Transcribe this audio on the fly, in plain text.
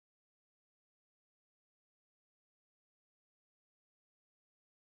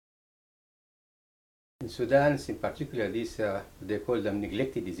In Sudan, in particular, these they call them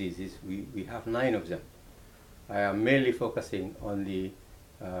neglected diseases. We have 9 of them. I am mainly focusing on the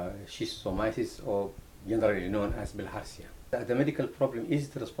schistosomiasis, or generally known as bilharzia. The medical problem is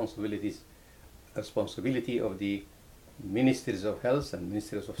the responsibility of the ministries of health and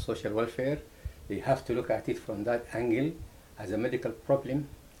ministries of social welfare. They have to look at it from that angle as a medical problem,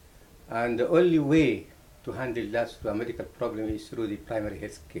 and the only way to handle that through a medical problem is through the primary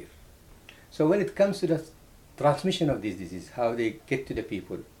health care. So when it comes to the transmission of this disease, how they get to the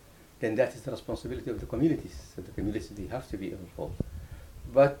people, then that is the responsibility of the communities. So the communities, they have to be involved.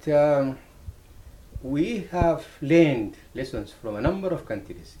 But we have learned lessons from a number of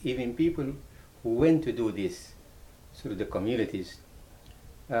countries, even people who went to do this through the communities.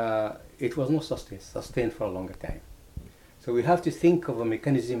 It was not sustained for a longer time. So we have to think of a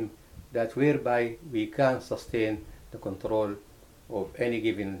mechanism that whereby we can sustain the control of any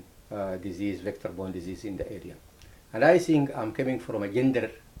given disease, vector-borne disease in the area. And I think I'm coming from a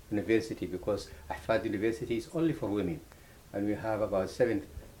gender university, because Ahfad University is only for women. And we have about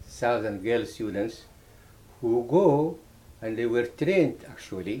 7,000 girl students who go, and they were trained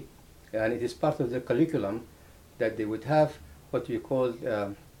actually, and it is part of the curriculum that they would have what we call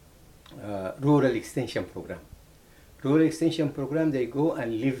rural extension program. Rural extension program, they go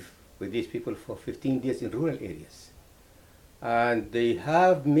and live with these people for 15 days in rural areas. And they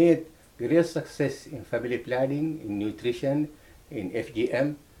have made great success in family planning, in nutrition, in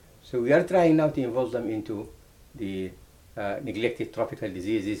FGM. So we are trying now to involve them into the neglected tropical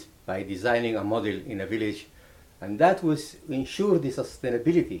diseases by designing a model in a village. And that will ensure the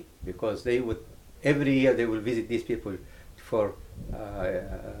sustainability, because they would, every year they will visit these people for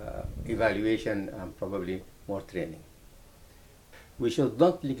evaluation and probably more training. We should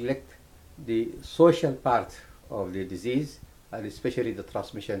not neglect the social part of the disease, and especially the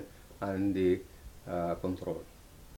transmission and the control.